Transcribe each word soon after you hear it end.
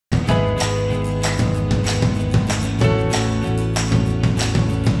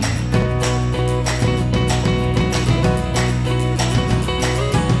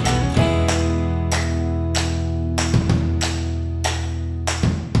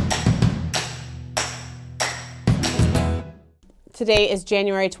Today is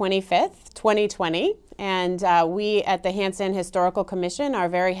January 25th, 2020, and we at the Hanson Historical Commission are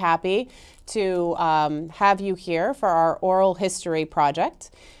very happy to have you here for our oral history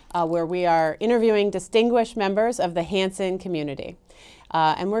project, where we are interviewing distinguished members of the Hanson community.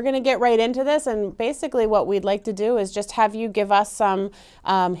 And we're going to get right into this, and basically what we'd like to do is just have you give us some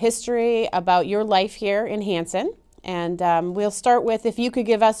history about your life here in Hanson. And we'll start with, if you could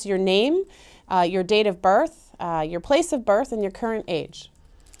give us your name, your date of birth, your place of birth, and your current age.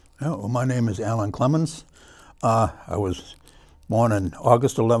 Well, my name is Allan Clemons. I was born on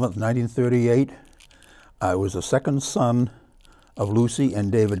August 11th, 1938. I was the second son of Lucy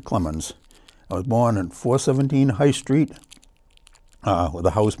and David Clemons. I was born in 417 High Street, with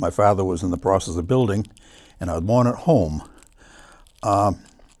a house my father was in the process of building, and I was born at home. I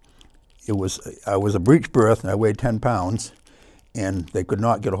was a breech birth, and I weighed 10 pounds, and they could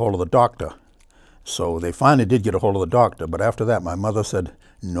not get a hold of the doctor. So they finally did get a hold of the doctor, but after that my mother said,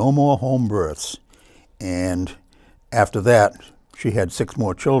 no more home births. And after that, she had 6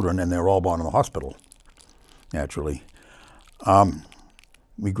 more children, and they were all born in the hospital, naturally.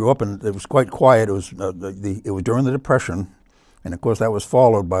 We grew up, and it was quite quiet. It was during the Depression, and of course that was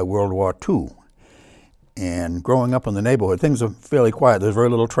followed by World War II. And growing up in the neighborhood, things are fairly quiet. There's very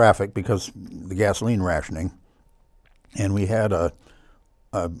little traffic because of the gasoline rationing. And we had a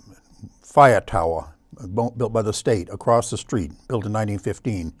fire tower built by the state across the street, built in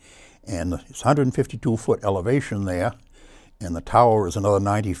 1915. And it's 152-foot elevation there, and the tower is another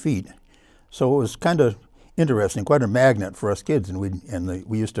 90 feet. So it was kind of interesting, quite a magnet for us kids. And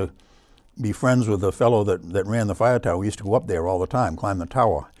we used to be friends with the fellow that ran the fire tower. We used to go up there all the time, climb the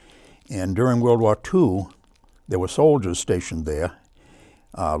tower. And during World War II, there were soldiers stationed there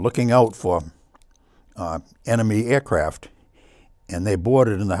looking out for enemy aircraft. And they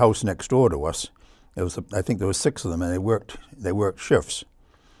boarded in the house next door to us. I think there were 6 of them, and they worked shifts.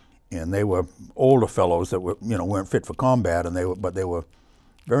 And they were older fellows that weren't fit for combat, but they were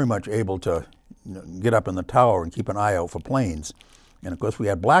very much able to get up in the tower and keep an eye out for planes. And of course we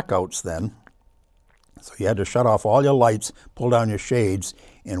had blackouts then, so you had to shut off all your lights, pull down your shades,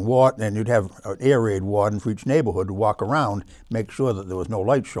 and you'd have an air raid warden for each neighborhood to walk around, make sure that there was no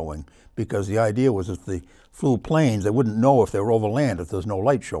light showing, because the idea was if they flew planes, they wouldn't know if they were over land if there's no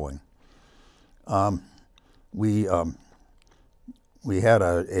light showing. We had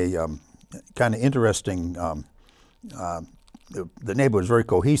a kind of interesting, the neighborhood was very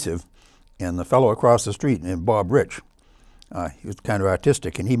cohesive, and the fellow across the street named Bob Rich, he was kind of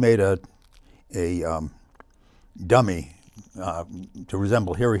artistic, and he made a dummy to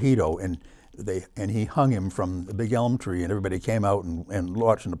resemble Hirohito, and he hung him from the big elm tree, and everybody came out and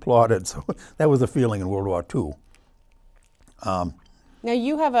watched and applauded. So that was the feeling in World War II. Now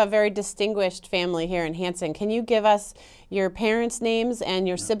you have a very distinguished family here in Hanson. Can you give us your parents' names and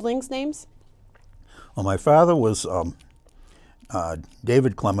your siblings' names? Well, my father was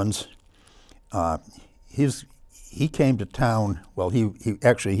David Clemons. He came to town. Well, he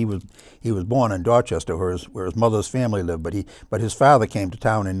was born in Dorchester, where his mother's family lived. But his father came to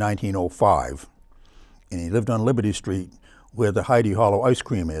town in 1905, and he lived on Liberty Street, where the Heidi Hollow ice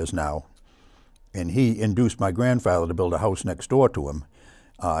cream is now. And he induced my grandfather to build a house next door to him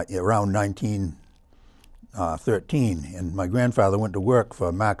around 1913. And my grandfather went to work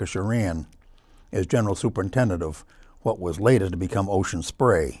for Marcus Sharan as general superintendent of what was later to become Ocean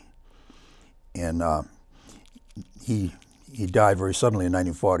Spray. And he died very suddenly in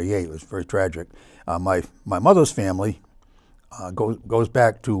 1948. It was very tragic. My mother's family goes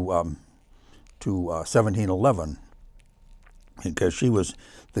back to 1711, because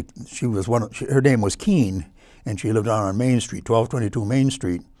her name was Keene, and she lived on Main Street, 1222 Main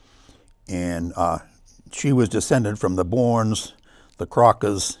Street, and she was descended from the Bournes, the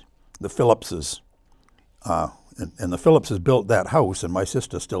Crockers, the Phillipses. And the Phillipses built that house, and my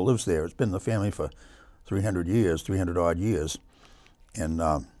sister still lives there. It's been in the family for 300 odd years. And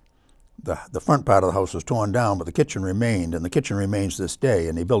the front part of the house was torn down, but the kitchen remained, and the kitchen remains this day.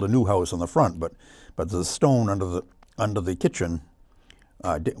 And they built a new house on the front, but the stone under the kitchen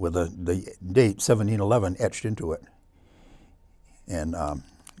with the date 1711 etched into it. And I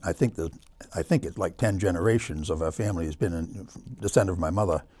think it's like 10 generations of our family has been a descendant of my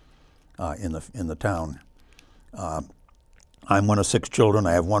mother in the town. I'm one of 6 children.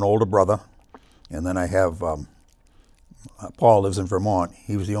 I have 1 older brother, and then I have Paul lives in Vermont.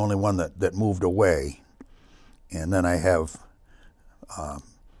 He was the only one that moved away. And then I have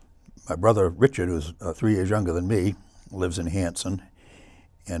my brother Richard, who's 3 years younger than me, lives in Hanson,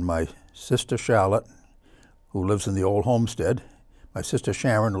 and my sister Charlotte, who lives in the old homestead, my sister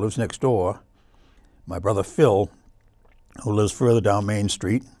Sharon, who lives next door, my brother Phil, who lives further down Main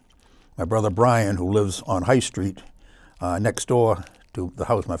Street, my brother Brian, who lives on High Street next door to the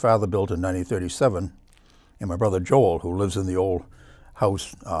house my father built in 1937, and my brother Joel, who lives in the old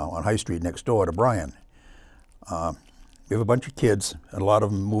house on High Street next door to Brian. We have a bunch of kids, and a lot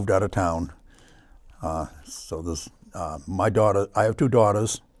of them moved out of town. So there's my daughter. I have two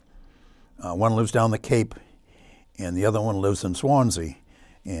daughters. One lives down the Cape, and the other one lives in Swansea.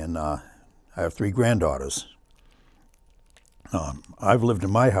 And I have three granddaughters. I've lived in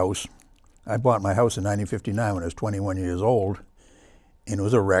my house. I bought my house in 1959 when I was 21 years old, and it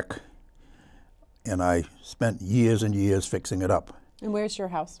was a wreck. And I spent years and years fixing it up. And where's your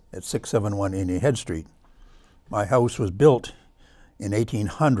house? At 671 Indian Head Street. My house was built in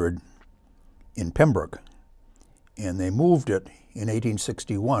 1800 in Pembroke, and they moved it in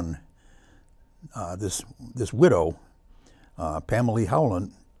 1861. This widow, Pamela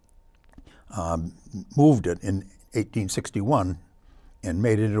Howland, moved it in 1861 and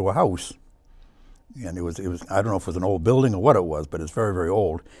made it into a house. And it was I don't know if it was an old building or what it was, but it's very, very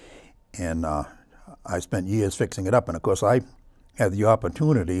old. And I spent years fixing it up. And of course, I had the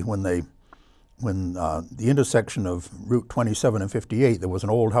opportunity when the intersection of Route 27 and 58, there was an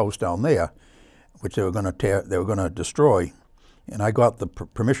old house down there, which they were going to destroy. And I got the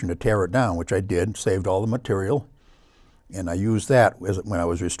permission to tear it down, which I did, saved all the material. And I used that when I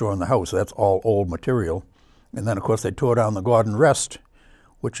was restoring the house. So that's all old material. And then, of course, they tore down the Garden Rest,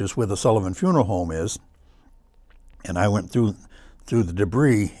 which is where the Sullivan Funeral Home is. And I went through the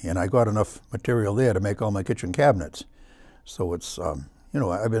debris, and I got enough material there to make all my kitchen cabinets. So it's, you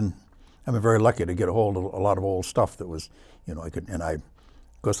know, I've been very lucky to get a hold of a lot of old stuff that was, you know, of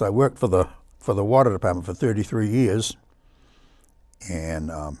course, I worked for the water department for 33 years.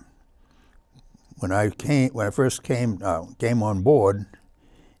 And when I first came on board,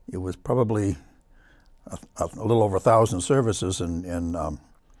 it was probably a little over 1,000 services, and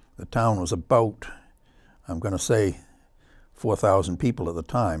the town was about, I'm going to say, 4,000 people at the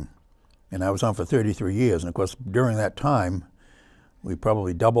time. And I was on for 33 years. And of course, during that time, we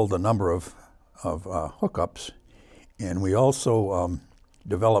probably doubled the number of hookups. And we also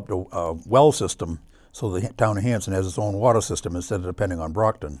developed a well system, so the town of Hanson has its own water system instead of depending on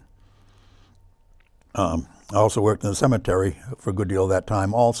Brockton. I also worked in the cemetery for a good deal of that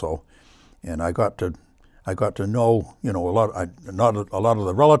time also. And I got to know, you know, a lot of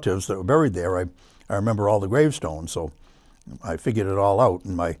the relatives that were buried there. I remember all the gravestones, so I figured it all out.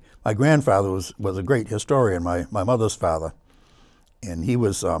 And my grandfather was a great historian, my mother's father, and he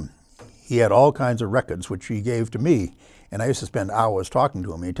had all kinds of records which he gave to me, and I used to spend hours talking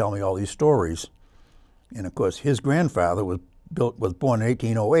to him. He'd tell me all these stories. And of course, his grandfather was born in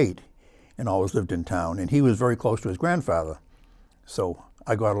 1808 and always lived in town, and he was very close to his grandfather. So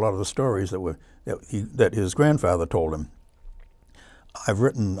I got a lot of the stories that his grandfather told him. I've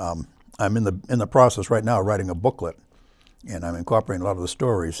written. I'm in the process right now of writing a booklet, and I'm incorporating a lot of the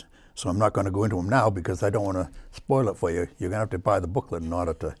stories. So I'm not going to go into them now because I don't want to spoil it for you. You're going to have to buy the booklet in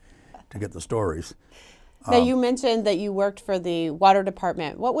order to get the stories. Now, you mentioned that you worked for the water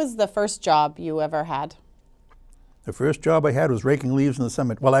department. What was the first job you ever had? The first job I had was raking leaves in the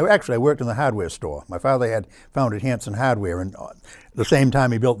cemetery. Well, I worked in the hardware store. My father had founded Hanson Hardware, and the same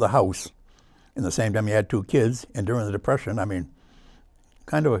time he built the house, and the same time he had two kids, and during the Depression, I mean,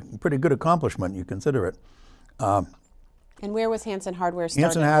 kind of a pretty good accomplishment, you consider it. And where was Hanson Hardware started?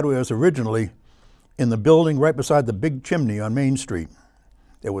 Hanson Hardware was originally in the building right beside the big chimney on Main Street.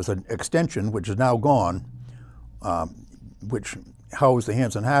 There was an extension, which is now gone, which housed the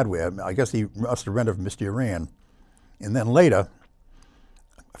Hanson Hardware. I guess he must have rented from Mr. Iran. And then later,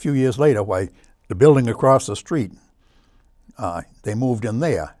 a few years later, the building across the street, they moved in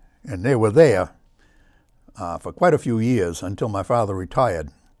there. And they were there for quite a few years until my father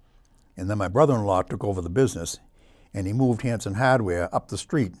retired. And then my brother-in-law took over the business, and he moved Hanson Hardware up the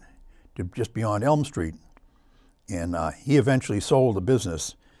street to just beyond Elm Street. And he eventually sold the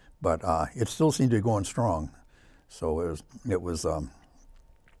business, but it still seemed to be going strong. So it was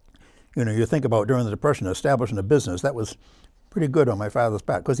you know, you think about during the Depression, establishing a business, that was pretty good on my father's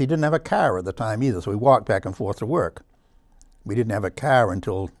part, because he didn't have a car at the time either, so we walked back and forth to work. We didn't have a car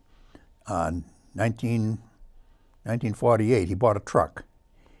until 1948. He bought a truck,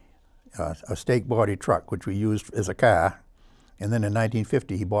 a stake body truck, which we used as a car. And then in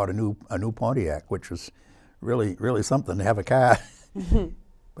 1950, he bought a new Pontiac, which was really something to have a car.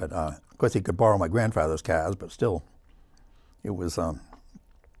 But of course, he could borrow my grandfather's cars, but still, it was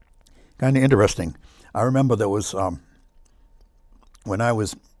kind of interesting. I remember there was, when I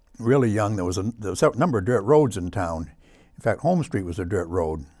was really young, there was a number of dirt roads in town. In fact, Home Street was a dirt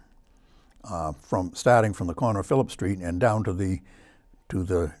road. from starting from the corner of Phillip Street and down to the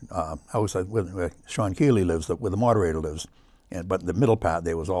house where Sean Keeley lives, where the moderator lives. But the middle part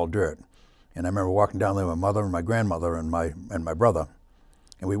there was all dirt. And I remember walking down there with my mother and my grandmother and my brother.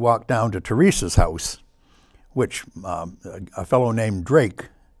 And we walked down to Teresa's house, which a fellow named Drake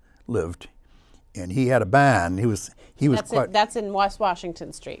lived. And he had a barn. That's in West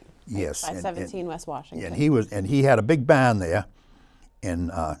Washington Street. Yes. 517 West Washington. And he had a big barn there,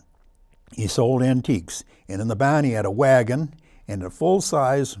 and he sold antiques. And in the barn he had a wagon and a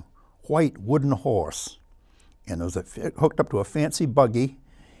full-size white wooden horse. And it was hooked up to a fancy buggy,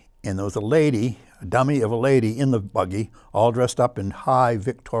 and there was a lady, a dummy of a lady in the buggy, all dressed up in high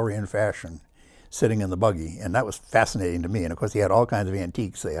Victorian fashion, sitting in the buggy. And that was fascinating to me. And of course he had all kinds of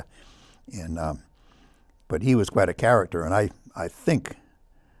antiques there. And but he was quite a character, and I think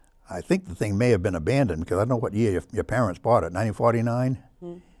the thing may have been abandoned, because I don't know what year your parents bought it, 1949?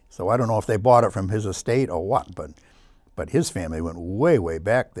 So I don't know if they bought it from his estate or what, but his family went way, way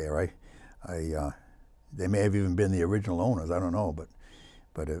back there. They may have even been the original owners, I don't know,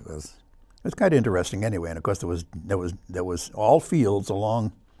 but it was kind of interesting anyway. And of course there was all fields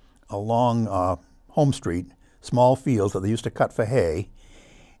along Home Street, small fields that they used to cut for hay.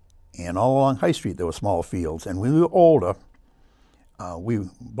 And all along High Street there were small fields. And when we were older, we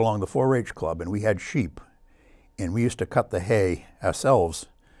belonged to the 4-H club, and we had sheep. And we used to cut the hay ourselves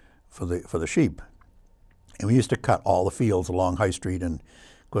for the sheep. And we used to cut all the fields along High Street. And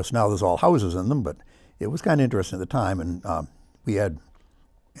of course now there's all houses in them, but it was kind of interesting at the time. And we had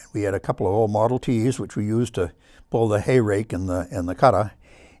a couple of old Model Ts, which we used to pull the hay rake and the cutter.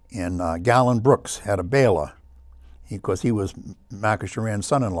 And Gallon Brooks had a baler, because he was Marcus Duran's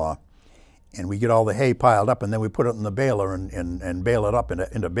son-in-law. And we get all the hay piled up, and then we put it in the baler and bale it up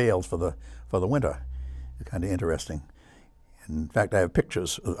into bales for the winter. It's kind of interesting. In fact, I have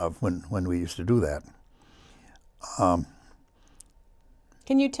pictures of when we used to do that.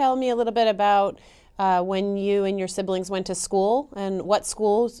 Can you tell me a little bit about when you and your siblings went to school, and what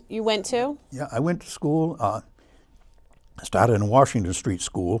schools you went to? Yeah, I went to school. I started in Washington Street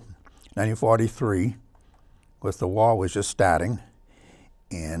School, 1943. Of course, the war was just starting,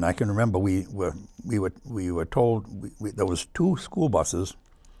 and I can remember we were told there was 2 school buses.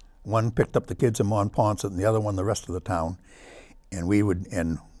 One picked up the kids in Montponset, and the other one the rest of the town. And we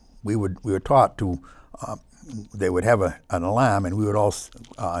were taught to. They would have an alarm, and we would all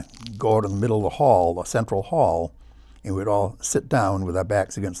go out in the middle of the hall, the central hall, and we'd all sit down with our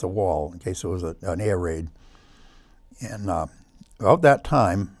backs against the wall in case there was an air raid. And about that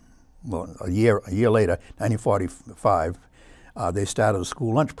time, well, a year later, 1945, they started a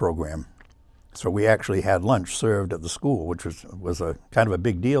school lunch program. So we actually had lunch served at the school, which was a kind of a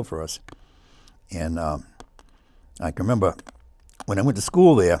big deal for us. And I can remember when I went to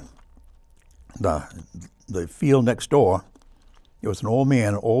school there, the field next door, there was an old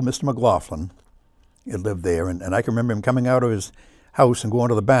man, old Mr. McLaughlin. He lived there, and I can remember him coming out of his house and going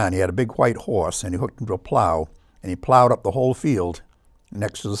to the barn. He had a big white horse, and he hooked him to a plow, and he plowed up the whole field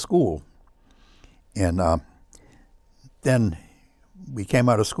next to the school. And then we came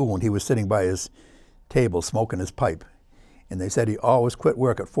out of school, and he was sitting by his table smoking his pipe. And they said he always quit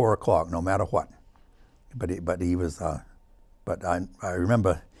work at 4 o'clock, no matter what. But he was. But I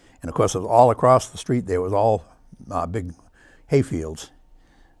remember, and of course, it was all across the street. There was all big hay fields.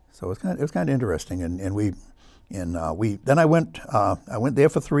 So it was kind of interesting. And then I went there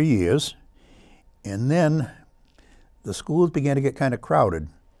for 3 years, and then the schools began to get kind of crowded.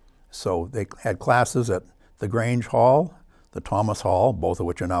 So they had classes at the Grange Hall, the Thomas Hall, both of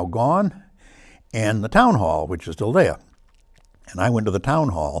which are now gone, and the Town Hall, which is still there. And I went to the Town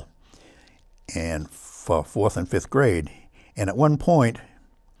Hall and for 4th and 5th grade. And at one point,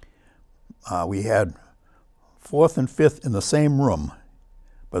 we had 4th and 5th in the same room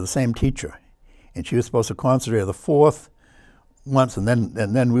by the same teacher. And she was supposed to concentrate on the 4th once, and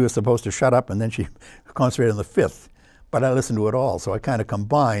then we were supposed to shut up, and then she concentrated on the 5th. But I listened to it all, so I kind of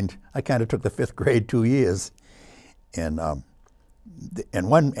combined. I kind of took the 5th grade 2 years, and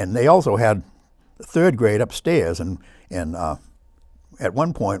they also had the 3rd grade upstairs. And at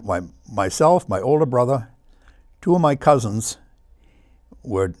one point, myself, my older brother, 2 of my cousins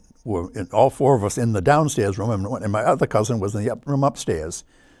were all 4 of us in the downstairs room, and my other cousin was in the room upstairs.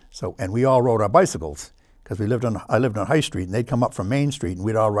 So, and we all rode our bicycles, because I lived on High Street, and they'd come up from Main Street, and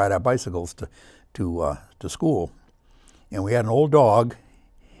we'd all ride our bicycles to school. And we had an old dog,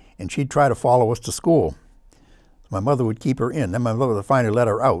 and she'd try to follow us to school. My mother would keep her in. Then my mother would finally let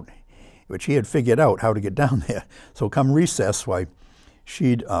her out, but she had figured out how to get down there. So come recess,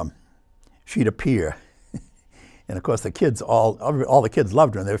 she'd appear, And of course the kids, all the kids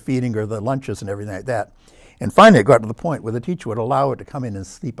loved her, and they were feeding her the lunches and everything like that. And finally it got to the point where the teacher would allow her to come in and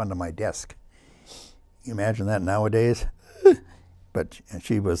sleep under my desk. You imagine that nowadays? But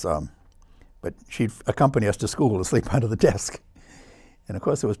she'd accompany us to school to sleep under the desk. And of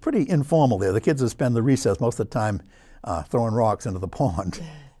course it was pretty informal there. The kids would spend the recess most of the time throwing rocks into the pond.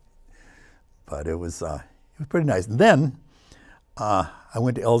 But it was pretty nice. And then I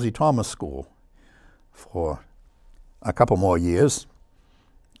went to L.Z. Thomas School for a couple more years.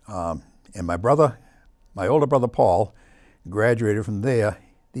 And my older brother Paul, graduated from there,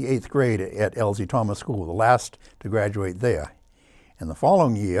 the 8th grade at L.Z. Thomas School, the last to graduate there. And the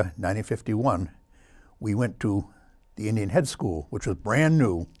following year, 1951, we went to the Indian Head School, which was brand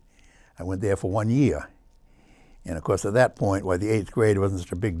new. I went there for 1 year. And of course at that point, the 8th grade wasn't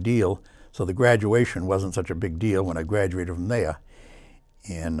such a big deal, so the graduation wasn't such a big deal when I graduated from there.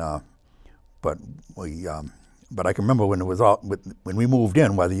 And but I can remember when it was when we moved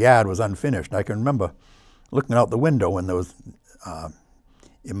in, while the yard was unfinished. I can remember looking out the window when there was.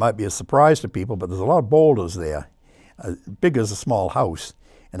 It might be a surprise to people, but there's a lot of boulders there, big as a small house.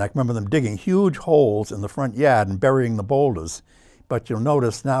 And I can remember them digging huge holes in the front yard and burying the boulders. But you'll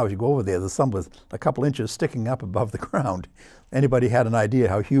notice now, as you go over there, there's some with a couple inches sticking up above the ground. Anybody had an idea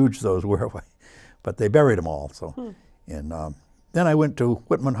how huge those were, but they buried them all. So, and then I went to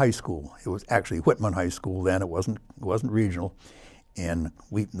Whitman High School. It was actually Whitman High School then. It wasn't regional, and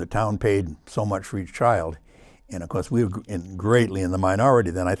the town paid so much for each child. And of course, we were greatly in the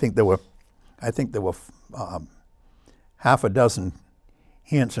minority then. I think there were half a dozen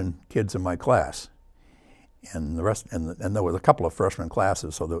Hanson kids in my class, and the rest, and there was a couple of freshman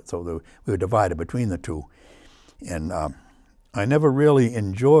classes, so we were divided between the two. And I never really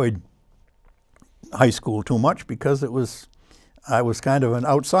enjoyed high school too much because I was kind of an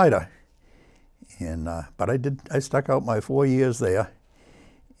outsider. And but I stuck out my 4 years there,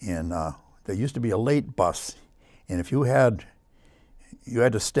 and there used to be a late bus. And if you had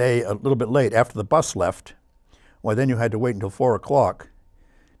to stay a little bit late after the bus left, well, then you had to wait until 4 o'clock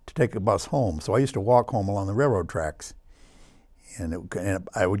to take a bus home. So I used to walk home along the railroad tracks. And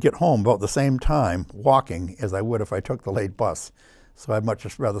I would get home about the same time walking as I would if I took the late bus. So I'd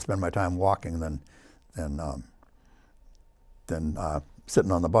much rather spend my time walking than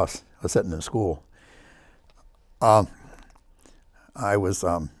sitting on the bus or sitting in school. I was...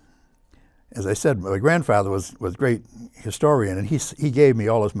 as I said, my grandfather was a great historian, and he gave me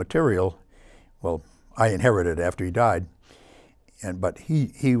all his material. Well, I inherited it after he died, but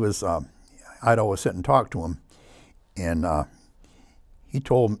he was I'd always sit and talk to him, and he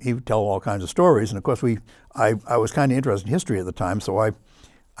would tell all kinds of stories. And of course, I was kind of interested in history at the time, so I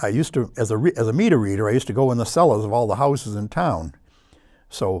used to, as a meter reader, I used to go in the cellars of all the houses in town.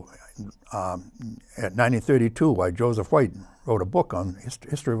 So at 1932, Joseph White wrote a book on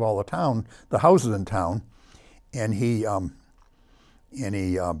history of all the houses in town, and he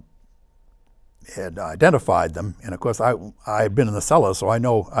had identified them. And of course, I had been in the cellar, so I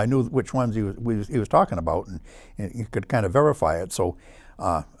knew which ones he was talking about, and you could kind of verify it. So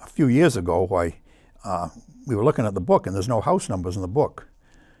a few years ago, we were looking at the book, and there's no house numbers in the book.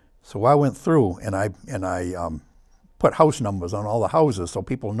 So I went through and I put house numbers on all the houses so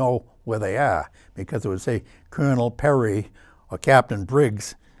people know where they are, because it would say Colonel Perry or Captain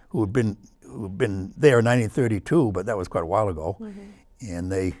Briggs, who had been there in 1932, but that was quite a while ago. Mm-hmm.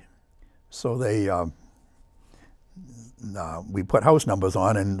 And we put house numbers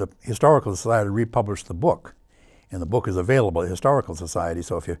on, and the Historical Society republished the book. And the book is available at the Historical Society,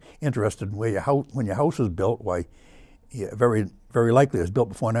 so if you're interested in when your house was built, very, very likely it was built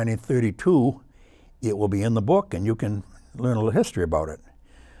before 1932, it will be in the book, and you can learn a little history about it.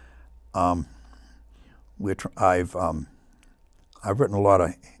 I've written a lot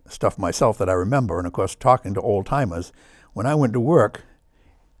of stuff myself that I remember, and of course, talking to old timers. When I went to work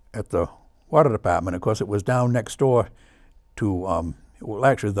at the water department, of course, it was down next door to, well,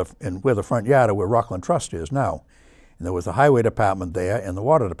 actually, where the front yard of where Rockland Trust is now. And there was the highway department there and the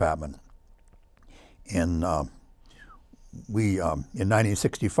water department. And in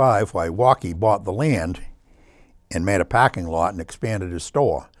 1965, Walkie bought the land and made a parking lot and expanded his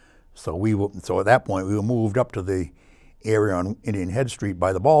store. So at that point, we were moved up to the area on Indian Head Street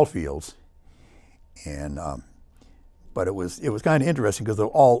by the ball fields. And but it was kind of interesting because they're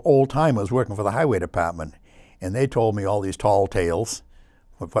all old timers working for the highway department, and they told me all these tall tales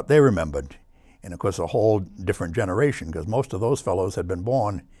of what they remembered. And of course, a whole different generation, because most of those fellows had been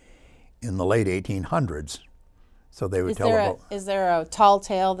born in the late 1800s. So they would tell about. Is there a tall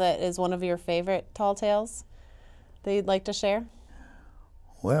tale that is one of your favorite tall tales that you'd like to share?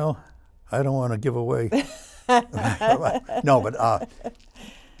 Well, I don't want to give away No, but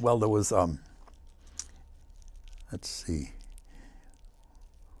well, there was. Let's see.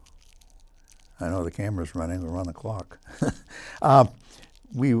 I know the camera's running. We're on the clock.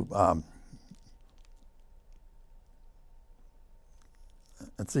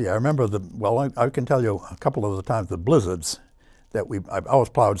 Let's see. I remember I can tell you a couple of the times the blizzards that I always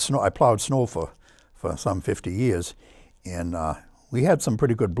plowed snow. I plowed snow for some 50 years, and we had some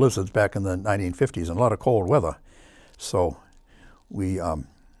pretty good blizzards back in the 1950s and a lot of cold weather. So we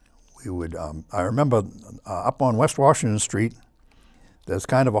would. I remember up on West Washington Street, there's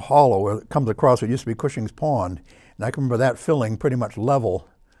kind of a hollow where it comes across what used to be Cushing's Pond, and I can remember that filling pretty much level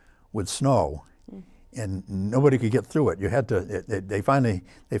with snow, and nobody could get through it. You had to. They finally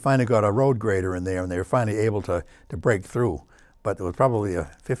got a road grader in there, and they were finally able to break through. But there was probably a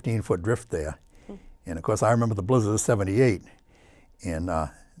 15-foot drift there, and of course I remember the blizzard of '78, and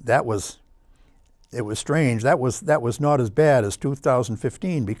it was strange. That was not as bad as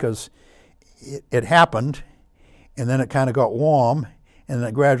 2015 because it happened, and then it kind of got warm, and then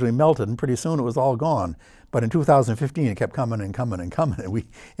it gradually melted, and pretty soon it was all gone. But in 2015, it kept coming and coming and coming,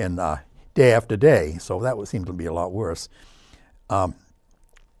 and day after day. So that seemed to be a lot worse. I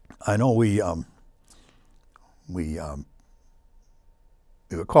know we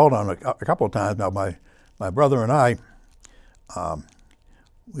were called on a couple of times. Now my brother and I,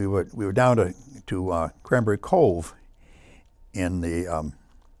 we were down to Cranberry Cove, and there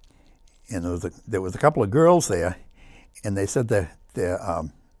was a couple of girls there, and they said that they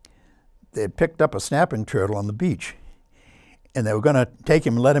had picked up a snapping turtle on the beach, and they were going to take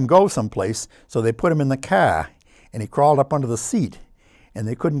him and let him go someplace, so they put him in the car, and he crawled up under the seat, and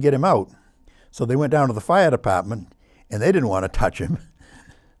they couldn't get him out. So they went down to the fire department, and they didn't want to touch him.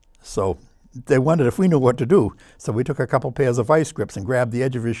 So they wondered if we knew what to do. So we took a couple pairs of vice grips and grabbed the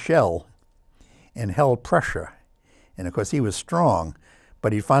edge of his shell and held pressure. And of course he was strong,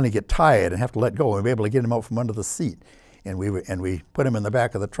 but he'd finally get tired and have to let go, and we were able to get him out from under the seat. And we put him in the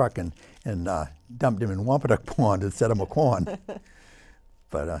back of the truck and dumped him in Wampatuck Pond and set him a corn.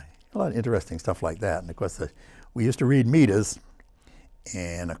 But a lot of interesting stuff like that. And of course we used to read meters,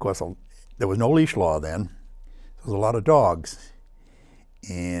 and of course there was no leash law then. There was a lot of dogs,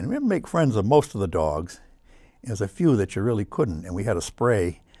 and we didn't make friends with most of the dogs. There's a few that you really couldn't, and we had a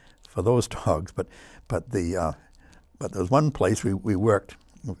spray for those dogs. But there was one place we worked.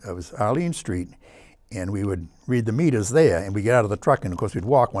 It was Arlene Street, and we would read the meters there, and we'd get out of the truck, and of course we'd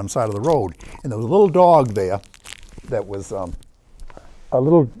walk one side of the road, and there was a little dog there that was a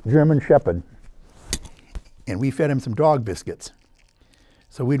little German Shepherd, and we fed him some dog biscuits.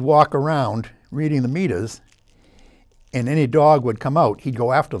 So we'd walk around reading the meters, and any dog would come out, he'd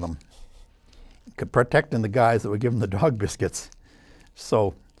go after them, protecting the guys that were giving the dog biscuits.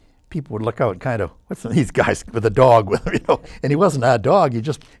 So people would look out kind of, what's these guys with a dog with them, you know? And he wasn't our dog, he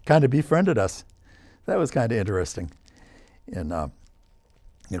just kind of befriended us. That was kind of interesting. And of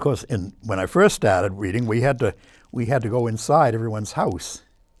course, when I first started reading, we had to go inside everyone's house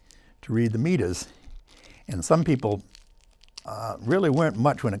to read the meters. And some people really weren't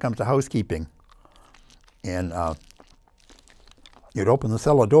much when it comes to housekeeping. And you'd open the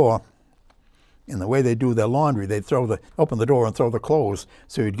cellar door, and the way they do their laundry, they'd open the door and throw the clothes.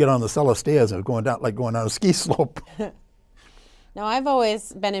 So you'd get on the cellar stairs and it was going down like going down a ski slope. Now, I've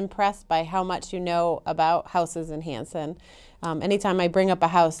always been impressed by how much you know about houses in Hanson. Anytime I bring up a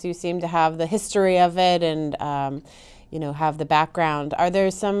house, you seem to have the history of it and have the background. Are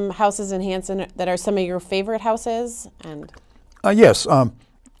there some houses in Hanson that are some of your favorite houses? And yes.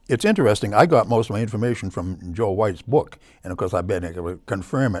 It's interesting. I got most of my information from Joe White's book, and of course I've been able to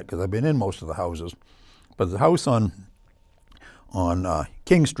confirm it because I've been in most of the houses. But the house on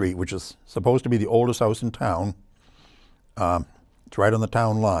King Street, which is supposed to be the oldest house in town, it's right on the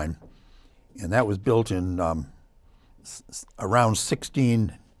town line, and that was built in around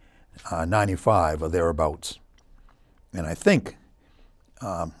 1695 or thereabouts. And I think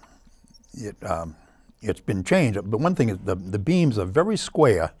it's been changed. But one thing is the beams are very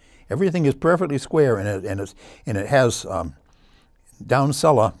square. Everything is perfectly square, and it has down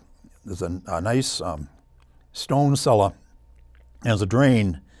cellar. There's a nice stone cellar. There's a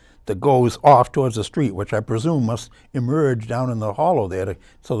drain that goes off towards the street, which I presume must emerge down in the hollow there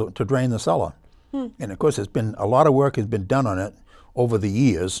to drain the cellar. And of course, a lot of work has been done on it over the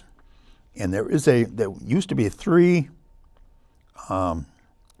years. And there used to be 3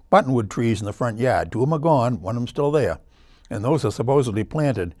 buttonwood trees in the front yard. 2 of them are gone, one of them's still there. And those are supposedly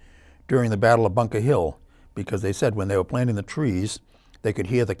planted during the Battle of Bunker Hill, because they said when they were planting the trees, they could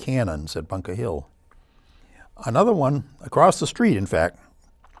hear the cannons at Bunker Hill. Another one across the street, in fact,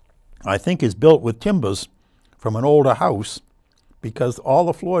 I think is built with timbers from an older house because all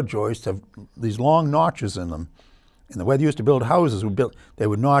the floor joists have these long notches in them. And the way they used to build houses, they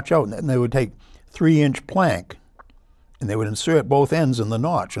would notch out, and then they would take 3-inch plank, and they would insert both ends in the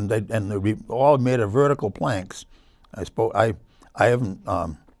notch, and they would be all made of vertical planks. I haven't.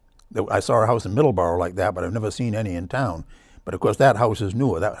 I saw a house in Middleborough like that, but I've never seen any in town. But of course, that house is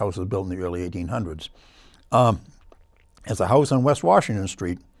newer. That house was built in the early 1800s. There's a house on West Washington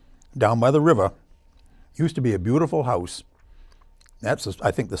Street, down by the river. Used to be a beautiful house. That's,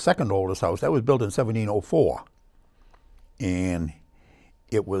 I think, the second oldest house. That was built in 1704. And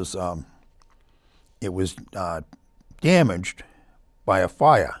it was damaged by a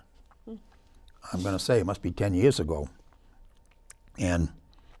fire. I'm going to say it must be 10 years ago. And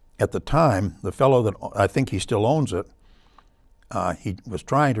at the time, the fellow that, I think he still owns it, he was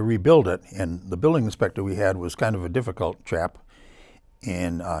trying to rebuild it, and the building inspector we had was kind of a difficult chap,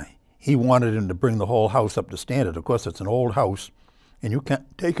 and he wanted him to bring the whole house up to standard. Of course, it's an old house, and you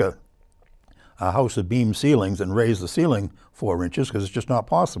can't take a house with beam ceilings and raise the ceiling 4 inches because it's just not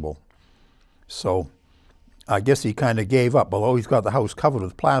possible. So I guess he kind of gave up, although he's got the house covered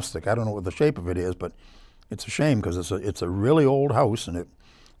with plastic. I don't know what the shape of it is, but it's a shame because it's a really old house, and it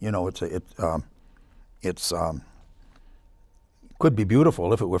could be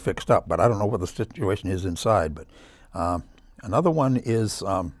beautiful if it were fixed up, but I don't know what the situation is inside. But another one is,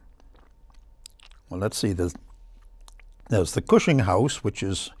 well, let's see, there's the Cushing House, which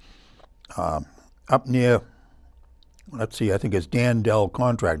is up near, let's see, I think it's Dan Dell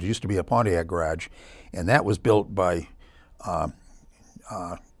Contract. It used to be a Pontiac garage, and that was built by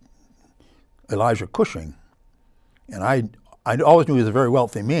Elijah Cushing. And I always knew he was a very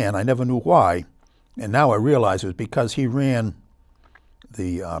wealthy man. I never knew why, and now I realize it was because he ran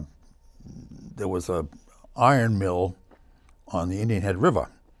there was a iron mill on the Indian Head River,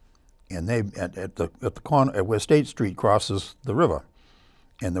 and they at the corner where State Street crosses the river,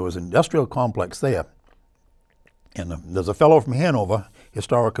 and there was an industrial complex there. And there's a fellow from Hanover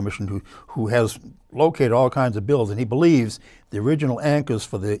Historical Commission who has located all kinds of bills, and he believes the original anchors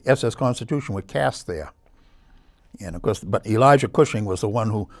for the SS Constitution were cast there. And of course, but Elijah Cushing was the one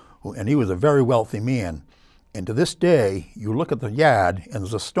who and he was a very wealthy man. And to this day, you look at the yard, and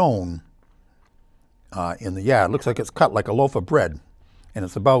there's a stone in the yard. It looks like it's cut like a loaf of bread, and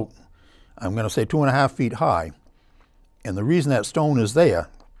it's about, I'm going to say, 2.5 feet high. And the reason that stone is there,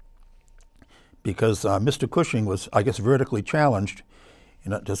 because Mr. Cushing was, I guess, vertically challenged,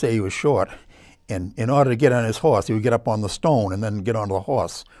 to say he was short, and in order to get on his horse, he would get up on the stone and then get onto the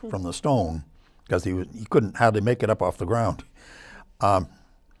horse from the stone, because he couldn't hardly make it up off the ground.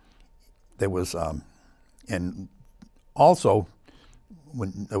 There was, and also,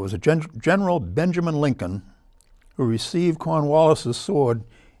 when there was a General Benjamin Lincoln who received Cornwallis's sword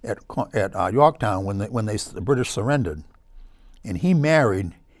at Yorktown when the British surrendered, and he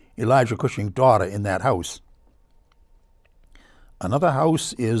married Elijah Cushing's daughter in that house. Another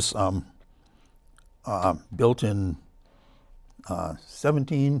house is built in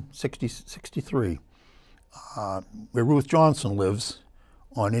 1763, where Ruth Johnson lives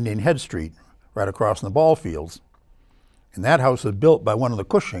on Indian Head Street, right across from the ball fields. And that house was built by one of the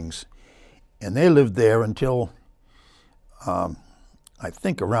Cushings, and they lived there until, I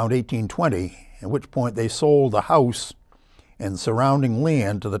think, around 1820, at which point they sold the house and surrounding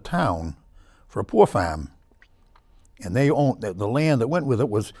land to the town for a poor farm. And they owned, the land that went with it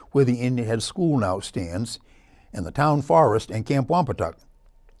was where the Indian Head School now stands, and the town forest and Camp Wampatuck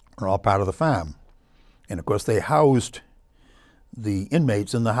are all part of the farm. And of course, they housed the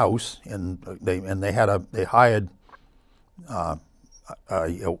inmates in the house, and they hired a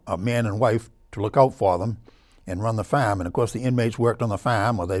man and wife to look out for them and run the farm. And of course, the inmates worked on the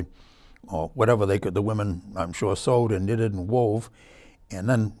farm, or whatever they could. The women, I'm sure, sewed and knitted and wove. And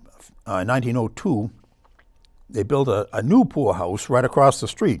then in 1902, they built a new poorhouse right across the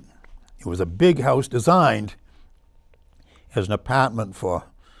street. It was a big house designed as an apartment for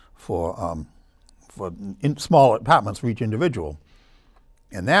small apartments for each individual.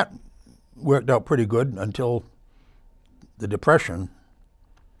 And that worked out pretty good until the Depression.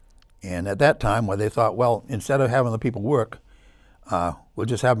 And at that time, where they thought, well, instead of having the people work, we'll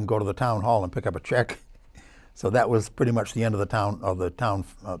just have them go to the town hall and pick up a check. So that was pretty much the end of the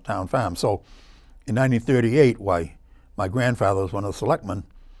town farm. So in 1938, my grandfather was one of the selectmen,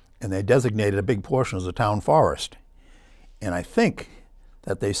 and they designated a big portion as a town forest. And I think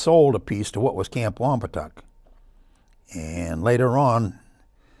that they sold a piece to what was Camp Wampatuck. And later on,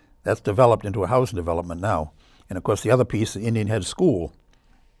 that's developed into a housing development now. And of course, the other piece, the Indian Head School.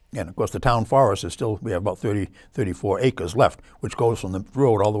 And of course, the town forest is still, we have about 34 acres left, which goes from the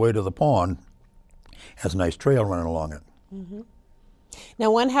road all the way to the pond. has a nice trail running along it. Mm-hmm.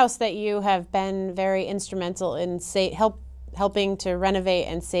 Now, one house that you have been very instrumental in helping to renovate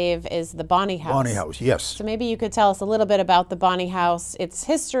and save is the Bonney House. Bonney House, yes. So maybe you could tell us a little bit about the Bonney House, its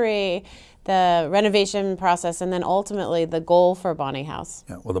history, the renovation process, and then ultimately the goal for Bonney House.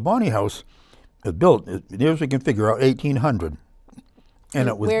 Yeah, well, the Bonney House is built, as we can figure out, 1800. And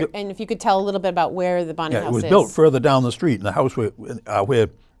it was and if you could tell a little bit about where the Bonney House is. It was built further down the street, and the house where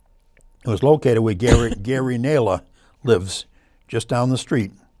it was located, where Gary Naylor lives, just down the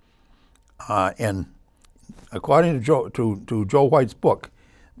street. And according to Joe White's book,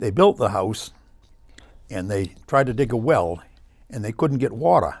 they built the house, and they tried to dig a well, and they couldn't get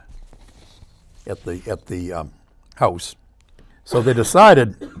water at the house. So they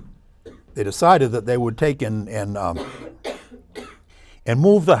decided that they would take and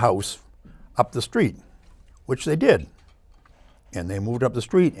move the house up the street, which they did. And they moved up the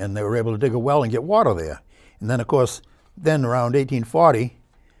street, and they were able to dig a well and get water there. And then, of course, then around 1840,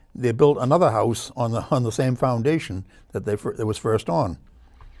 they built another house on the same foundation that it was first on.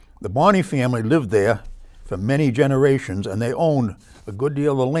 The Bonney family lived there for many generations, and they owned a good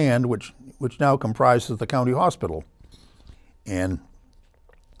deal of the land, which now comprises the county hospital. And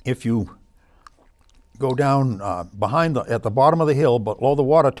if you go down at the bottom of the hill, below the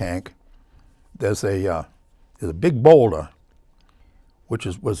water tank, there's a big boulder, which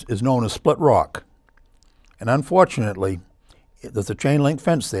is known as Split Rock. And unfortunately, there's a chain link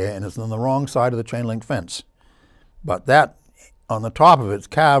fence there, and it's on the wrong side of the chain link fence. But that, on the top of it's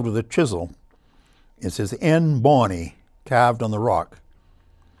carved with a chisel. It says N. Bonney, carved on the rock.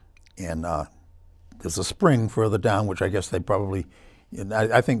 And there's a spring further down, which I guess they probably,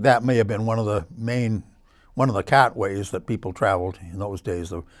 I think that may have been one of the cartways that people traveled in those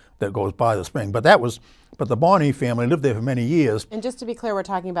days that goes by the spring. But the Bonney family lived there for many years. And just to be clear, we're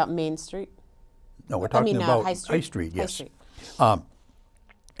talking about Main Street? No, we're talking about High Street. High Street, yes. High Street.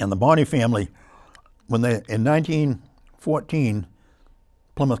 And the Bonney family, in 1914,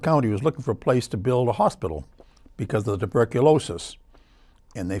 Plymouth County was looking for a place to build a hospital because of the tuberculosis.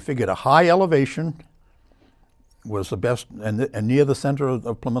 And they figured a high elevation was the best, and near the center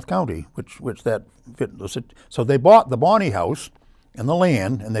of Plymouth County, which that fit. So they bought the Bonney House and the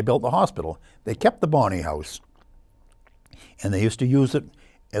land, and they built the hospital. They kept the Bonney House, and they used to use it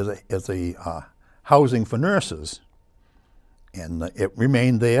as a housing for nurses. And it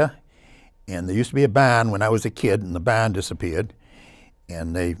remained there. And there used to be a barn when I was a kid, and the barn disappeared.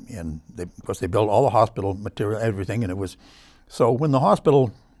 And of course they built all the hospital material, everything, and it was. So when the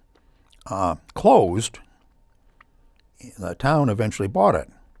hospital closed, the town eventually bought it.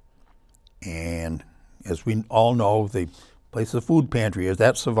 And as we all know, the place of food pantry is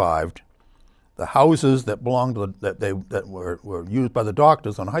that survived. The houses that belonged to that were used by the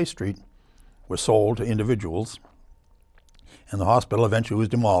doctors on High Street were sold to individuals, and the hospital eventually was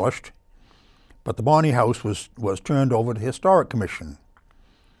demolished. But the Bonney House was turned over to the Historic Commission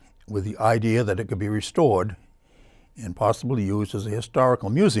with the idea that it could be restored and possibly used as a historical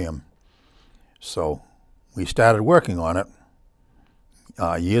museum. So we started working on it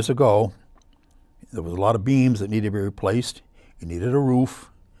years ago. There was a lot of beams that needed to be replaced. It needed a roof.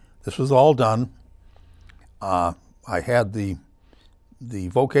 This was all done. I had the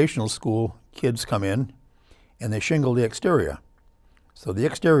vocational school kids come in, and they shingled the exterior. So the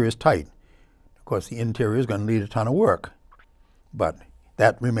exterior is tight. Of course, the interior is going to need a ton of work, but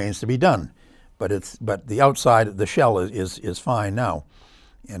that remains to be done. But the outside, the shell is fine now.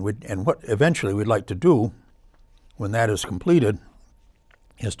 And what eventually we'd like to do, when that is completed,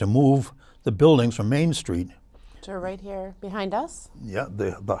 is to move the buildings from Main Street. So right here behind us? Yeah,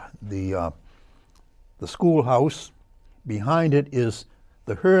 the schoolhouse. Behind it is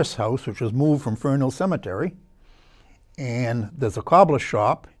the Hearst House, which was moved from Fernhill Cemetery. And there's a cobbler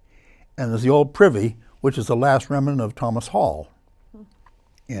shop, and there's the old privy, which is the last remnant of Thomas Hall.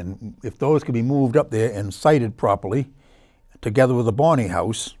 And if those could be moved up there and sited properly, together with the Bonney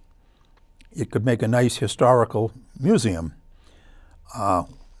House, it could make a nice historical museum.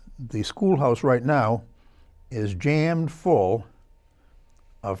 The schoolhouse right now is jammed full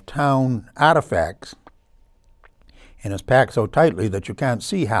of town artifacts, and it's packed so tightly that you can't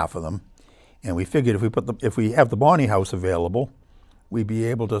see half of them. And we figured if we have the Bonney House available, we'd be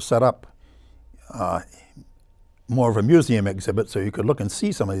able to set up more of a museum exhibit so you could look and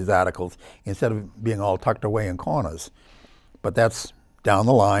see some of these articles instead of being all tucked away in corners. But that's down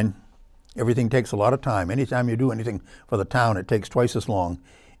the line. Everything takes a lot of time. Anytime you do anything for the town, it takes twice as long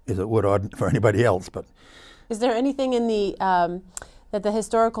as it would for anybody else. But is there anything in the that the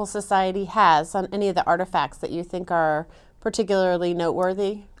Historical Society has on any of the artifacts that you think are particularly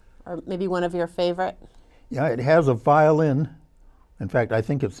noteworthy? or maybe one of your favorite? Yeah, it has a violin. In fact, I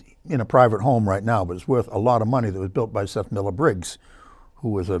think it's in a private home right now, but it's worth a lot of money. That was built by Seth Miller Briggs, who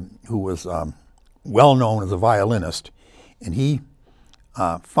was well known as a violinist, and he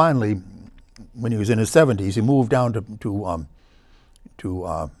finally, when he was in his 70s, he moved down to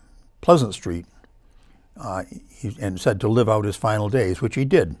Pleasant Street, and said to live out his final days, which he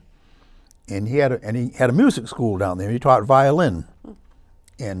did. And he had a music school down there. He taught violin,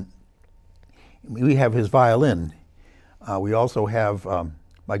 and we have his violin. We also have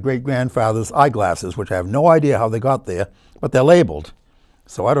my great-grandfather's eyeglasses, which I have no idea how they got there, but they're labeled.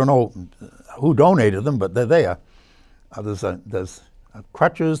 So I don't know who donated them, but they're there. There's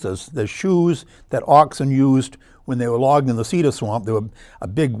crutches, there's shoes that oxen used when they were logged in the cedar swamp. They were a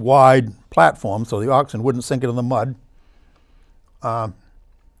big, wide platform, so the oxen wouldn't sink into the mud.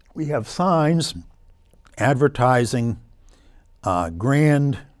 We have signs advertising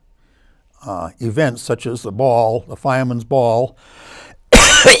grand events such as the ball, the Fireman's Ball,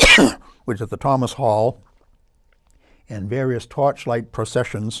 which is at the Thomas Hall, and various torchlight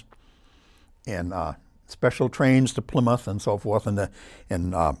processions, and special trains to Plymouth and so forth. And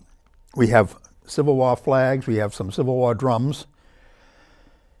we have Civil War flags. We have some Civil War drums.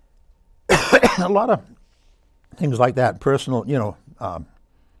 A lot of things like that. Personal,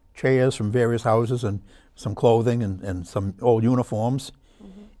 chairs from various houses, and some clothing, and some old uniforms.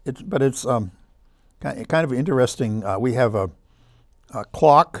 Mm-hmm. It's kind of interesting. We have a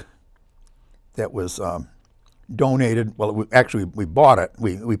clock that was donated. Well, we bought it.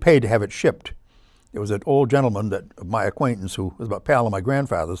 We paid to have it shipped. There was an old gentleman of my acquaintance who was a pal of my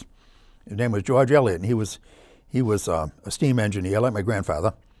grandfather's. His name was George Elliott, and he was a steam engineer like my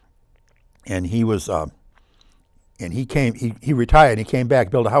grandfather. And he was he retired. And he came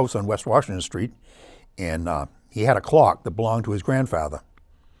back, built a house on West Washington Street, and he had a clock that belonged to his grandfather.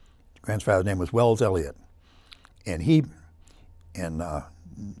 His grandfather's name was Wells Elliott, and the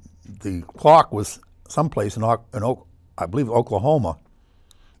clock was someplace in I believe Oklahoma,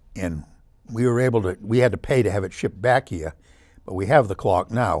 and we had to pay to have it shipped back here, but we have the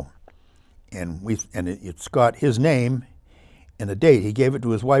clock now, and it's got his name and the date. He gave it to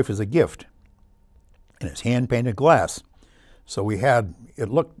his wife as a gift, and it's hand-painted glass. So we had it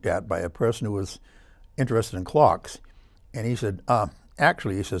looked at by a person who was interested in clocks, and he said,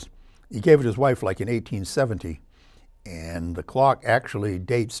 actually, he says, he gave it to his wife like in 1870, and the clock actually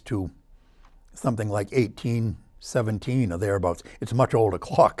dates to something like 1817 or thereabouts. It's a much older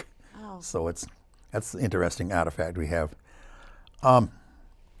clock. Oh. So that's an interesting artifact we have.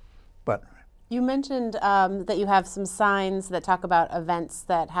 But you mentioned that you have some signs that talk about events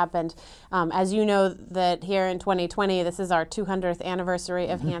that happened. As you know, that here in 2020, this is our 200th anniversary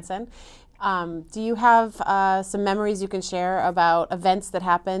of Hanson. Do you have some memories you can share about events that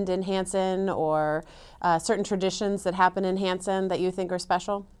happened in Hanson, or certain traditions that happen in Hanson that you think are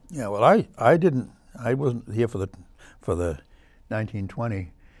special? Yeah, well, I wasn't here for the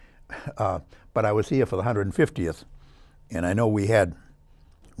 1920, but I was here for the 150th, and I know we had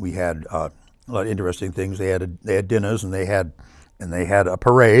a lot of interesting things. They had dinners, and they had a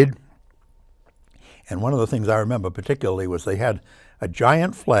parade. And one of the things I remember particularly was they had a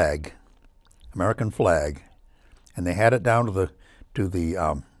giant flag, American flag, and they had it down to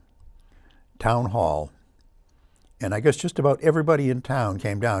the town hall. And I guess just about everybody in town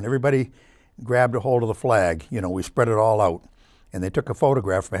came down. Everybody grabbed a hold of the flag. We spread it all out, and they took a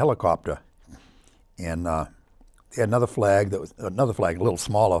photograph from a helicopter. And they had another flag, a little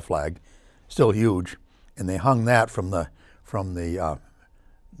smaller flag, still huge, and they hung that from the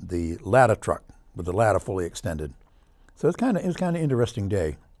ladder truck with the ladder fully extended. So it was kind of interesting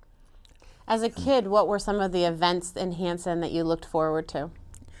day. As a kid, what were some of the events in Hanson that you looked forward to?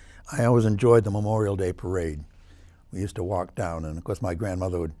 I always enjoyed the Memorial Day parade. We used to walk down, and of course my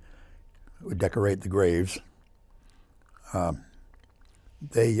grandmother would decorate the graves. I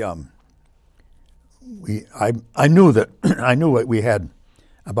knew that we had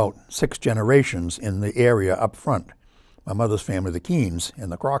about 6 generations in the area up front. My mother's family, the Keens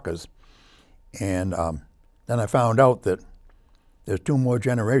and the Crockers, and then I found out that there's 2 more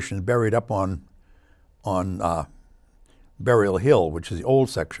generations buried up on Burial Hill, which is the old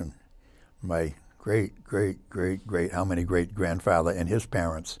section. My great how many great-grandfather and his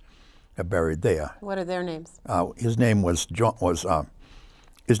parents are buried there. What are their names? His name was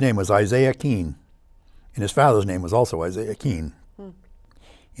Isaiah Keene, and his father's name was also Isaiah Keene.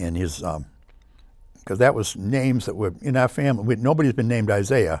 And his because that was names that were in our family. Nobody's been named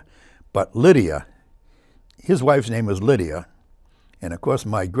Isaiah, but Lydia, his wife's name was Lydia, and of course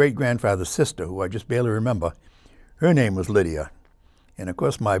my great-grandfather's sister, who I just barely remember, her name was Lydia. And of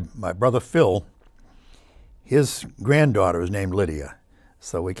course, my brother Phil, his granddaughter is named Lydia.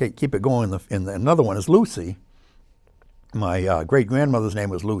 So we keep it going. Another one is Lucy. My great-grandmother's name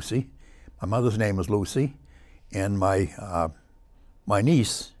was Lucy. My mother's name was Lucy. And my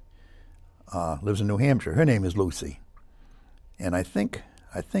niece lives in New Hampshire. Her name is Lucy. And I think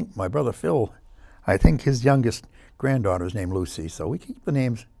my brother Phil, I think his youngest granddaughter is named Lucy. So we keep the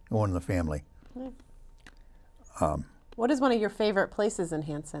names going in the family. What is one of your favorite places in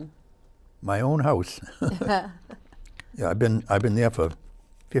Hanson? My own house. Yeah, I've been there for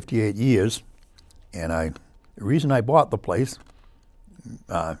 58 years, and the reason I bought the place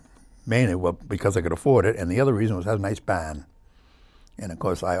mainly was because I could afford it, and the other reason was it has a nice barn. And of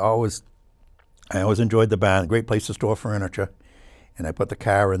course, I always enjoyed the barn. Great place to store furniture, and I put the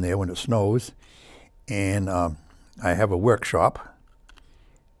car in there when it snows. And I have a workshop,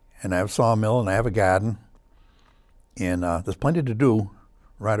 and I have a sawmill, and I have a garden, and there's plenty to do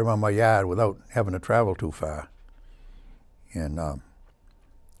right around my yard without having to travel too far. And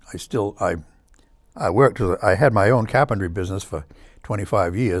I worked I had my own carpentry business for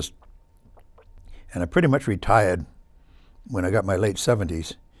 25 years, and I pretty much retired when I got my late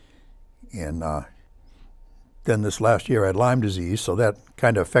 70s. And then this last year I had Lyme disease, so that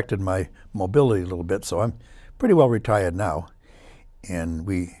kind of affected my mobility a little bit. So I'm pretty well retired now. And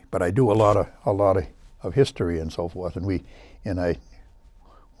but I do a lot of history and so forth. And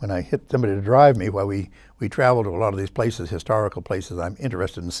when I hit somebody to drive me, well, we travel to a lot of these places, historical places I'm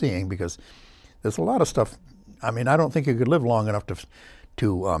interested in seeing, because there's a lot of stuff. I mean, I don't think you could live long enough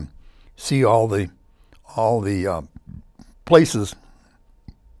to see all the places,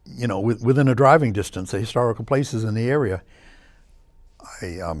 you know, within a driving distance, the historical places in the area.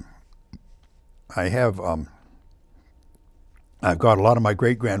 I've got a lot of my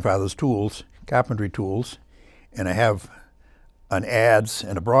great-grandfather's tools, carpentry tools, and I have an adze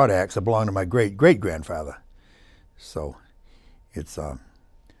and a broad axe that belonged to my great-great-grandfather. So it's, of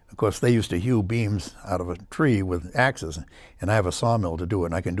course, they used to hew beams out of a tree with axes, and I have a sawmill to do it,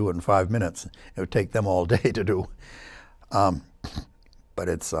 and I can do it in 5 minutes. It would take them all day to do. But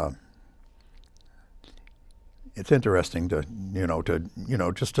it's interesting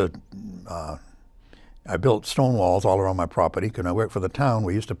I built stone walls all around my property. Because I worked for the town,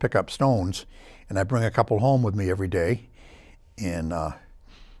 we used to pick up stones, and I bring a couple home with me every day. And I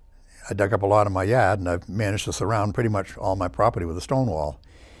dug up a lot in my yard, and I've managed to surround pretty much all my property with a stone wall.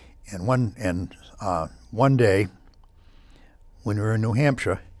 And one day, when we were in New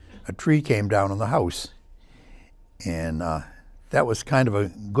Hampshire, a tree came down on the house. And that was kind of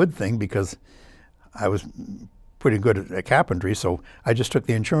a good thing, because I was pretty good at carpentry, so I just took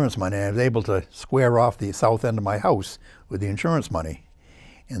the insurance money, and I was able to square off the south end of my house with the insurance money.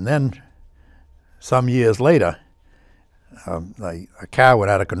 And then some years later, a car went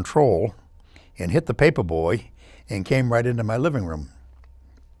out of control and hit the paper boy and came right into my living room.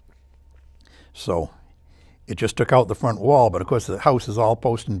 So it just took out the front wall, but of course the house is all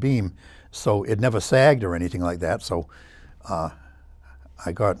post and beam, so it never sagged or anything like that. So I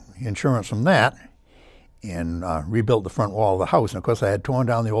got insurance from that and rebuilt the front wall of the house. And of course I had torn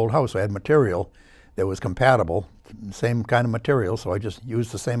down the old house, so I had material that was compatible, same kind of material, so I just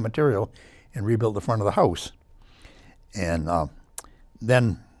used the same material and rebuilt the front of the house. And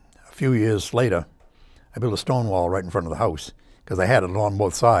then a few years later, I built a stone wall right in front of the house, because I had it on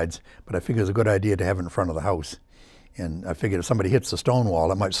both sides, but I figured it was a good idea to have it in front of the house. And I figured if somebody hits the stone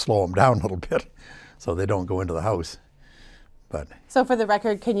wall, it might slow them down a little bit so they don't go into the house. But so for the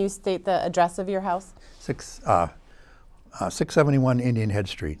record, can you state the address of your house? 671 Indian Head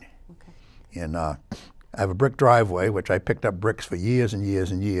Street. Okay. And I have a brick driveway, which I picked up bricks for years and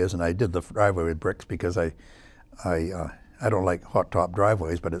years and years, and I did the driveway with bricks because I don't like hot top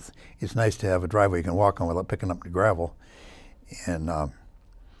driveways, but it's nice to have a driveway you can walk on without picking up the gravel. And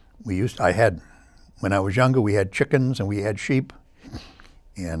when I was younger, we had chickens and we had sheep,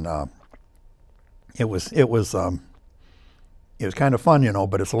 and it was kind of fun, you know,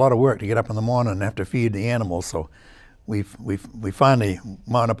 but it's a lot of work to get up in the morning and have to feed the animals. So we finally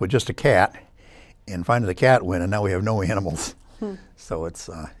wound up with just a cat, and finally the cat went, and now we have no animals. So it's,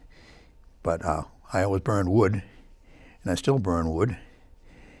 but I always burned wood, and I still burn wood.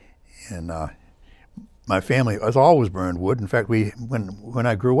 And my family has always burned wood. In fact, when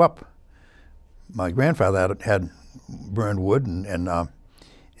I grew up, my grandfather had burned wood, and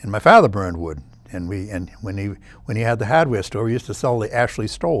my father burned wood. And when he had the hardware store, he used to sell the Ashley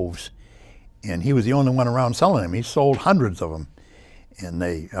stoves, and he was the only one around selling them. He sold hundreds of them, and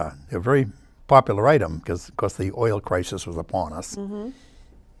they're a very popular item because, of course, the oil crisis was upon us. Mm-hmm.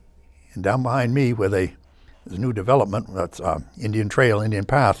 And down behind me, where they there's a new development, that's Indian Trail, Indian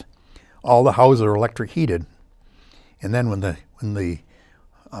Path. All the houses are electric heated. And then when the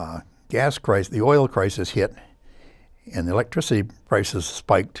gas crisis, the oil crisis hit, and the electricity prices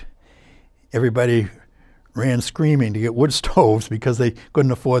spiked, everybody ran screaming to get wood stoves because they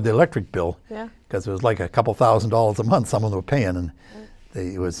couldn't afford the electric bill. Yeah. Because it was like a couple $1,000s a month some of them were paying, and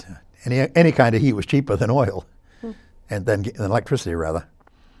it was any kind of heat was cheaper than oil, and then electricity rather.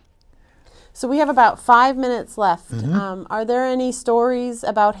 So we have about 5 minutes left. Are there any stories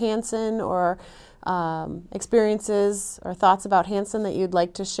about Hanson or experiences or thoughts about Hanson that you'd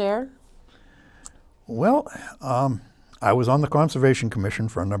like to share? Well, I was on the Conservation Commission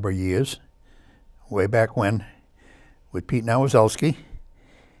for a number of years, way back when, with Pete Nowosielski,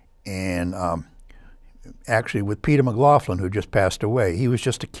 and actually with Peter McLaughlin, who just passed away. He was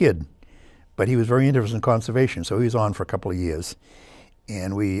just a kid, but he was very interested in conservation, so he was on for a couple of years.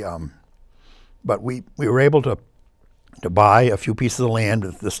 And we were able to buy a few pieces of land.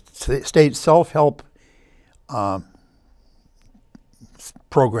 The state self-help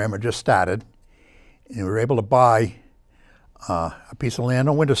program had just started, and we were able to buy a piece of land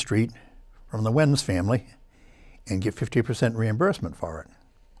on Winter Street from the Wenz family and get 50% reimbursement for it,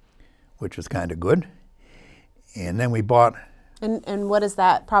 which was kind of good. And then we bought... And what is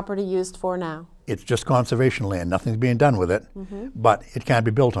that property used for now? It's just conservation land. Nothing's being done with it, but it can't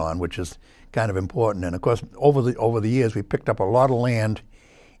be built on, which is kind of important. And of course, over the years, we picked up a lot of land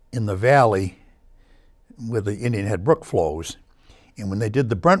in the valley where the Indian Head Brook flows. And when they did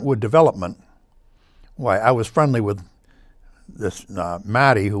the Brentwood development, why, I was friendly with this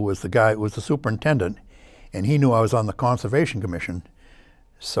Matty, who was the guy, who was the superintendent, and he knew I was on the Conservation Commission.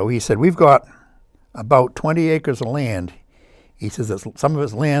 So he said, we've got about 20 acres of land. He says that some of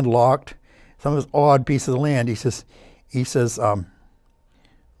it's landlocked, some of it's odd pieces of land. He says,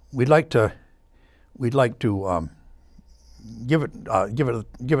 we'd like to give it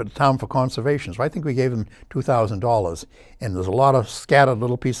to town for conservation. So I think we gave them $2,000. And there's a lot of scattered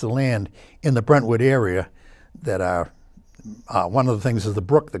little pieces of land in the Brentwood area that are, one of the things is the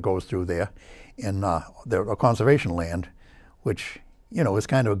brook that goes through there, and the conservation land, which, you know, is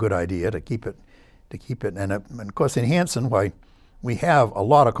kind of a good idea to keep it. And of course in Hanson, why, we have a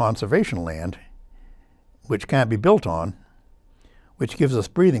lot of conservation land which can't be built on, which gives us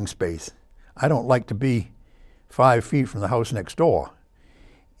breathing space. I don't like to be 5 feet from the house next door.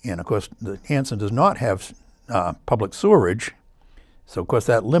 And of course, Hanson does not have public sewerage, so of course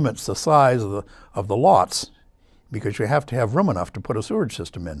that limits the size of the lots, because you have to have room enough to put a sewerage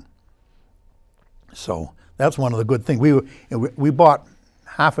system in. So that's one of the good things. We bought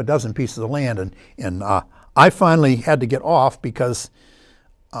half a dozen pieces of land, and I finally had to get off because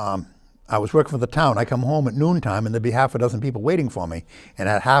I was working for the town. I come home at noontime and there'd be half a dozen people waiting for me, and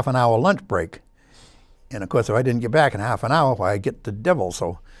I had half an hour lunch break. And of course, if I didn't get back in half an hour, why, I'd get the devil.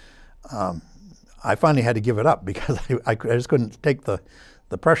 So I finally had to give it up because I just couldn't take the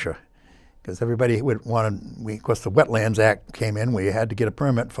pressure, because everybody would want to. Of course, the Wetlands Act came in. We had to get a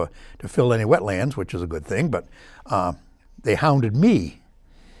permit to fill any wetlands, which is a good thing. But they hounded me,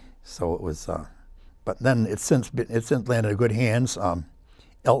 so it was. But then it's since landed in good hands.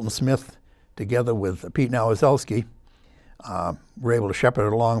 Elton Smith, together with Pete Nowosielski, were able to shepherd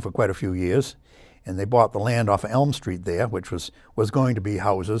it along for quite a few years, and they bought the land off of Elm Street there, which was going to be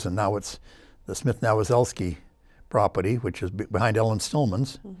houses, and now it's the Smith Nowosielski property, which is behind Ellen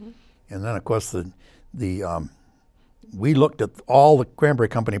Stillman's. And then of course we looked at all the Cranberry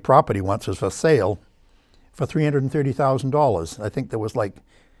Company property once was for sale for $330,000. I think there was like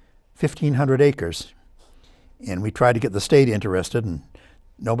 1,500 acres, and we tried to get the state interested, and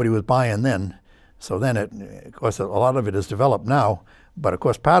nobody was buying then. So then, of course, a lot of it is developed now, but of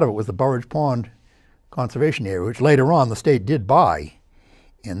course part of it was the Burridge Pond Conservation Area, which later on the state did buy,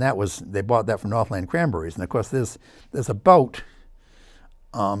 and they bought that from Northland Cranberries. And of course there's about,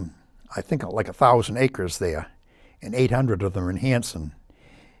 I think like 1,000 acres there, and 800 of them are in Hanson.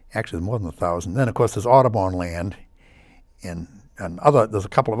 Actually, there's more than 1,000. Then of course there's Audubon land, and there's a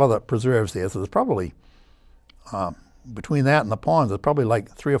couple of other preserves there, so there's probably, between that and the ponds, there's probably like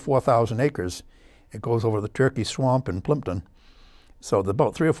 3,000 or 4,000 acres. It goes over the Turkey Swamp in Plimpton. So there's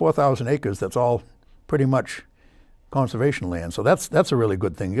about 3,000 or 4,000 acres that's all pretty much conservation land. So that's a really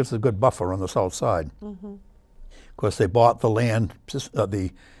good thing. It gives us a good buffer on the south side. Of course, they bought the land,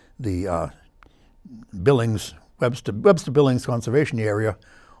 the Billings, Webster Billings Conservation Area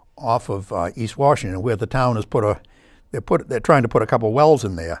off of East Washington, where the town has they're trying to put a couple wells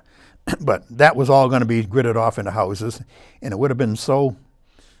in there. But that was all going to be gridded off into houses, and it would have been so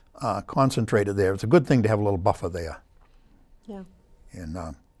concentrated there. It's a good thing to have a little buffer there. Yeah.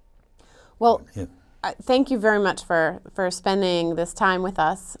 And well, yeah. thank you very much for spending this time with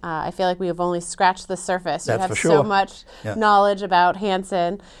us. I feel like we have only scratched the surface. That's you have for sure. so much Yeah. knowledge about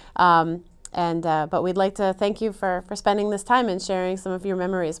Hanson. But we'd like to thank you for spending this time and sharing some of your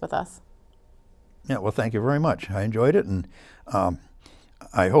memories with us. Yeah, well, thank you very much. I enjoyed it, and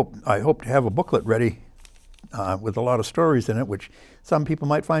I hope to have a booklet ready with a lot of stories in it, which some people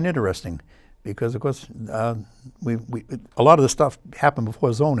might find interesting, because of course a lot of the stuff happened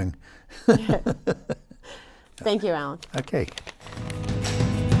before zoning. Thank you, Allan. Okay.